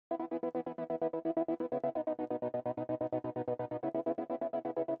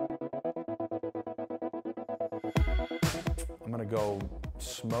I'm gonna go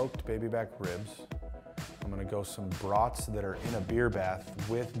smoked baby back ribs. I'm gonna go some brats that are in a beer bath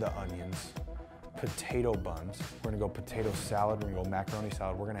with the onions, potato buns. We're gonna go potato salad, we're gonna go macaroni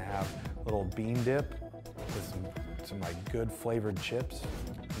salad. We're gonna have a little bean dip with some like good flavored chips.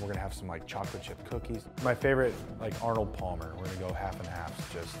 And we're gonna have some like chocolate chip cookies. My favorite, like Arnold Palmer. We're gonna go half and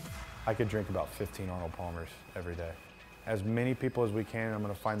half. Just, I could drink about 15 Arnold Palmers every day. As many people as we can. I'm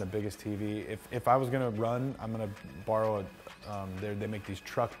gonna find the biggest TV. If I was gonna run, I'm gonna borrow they make these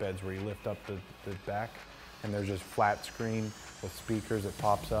truck beds where you lift up the back, and there's just flat screen with speakers that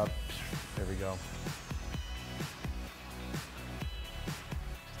pops up. There we go.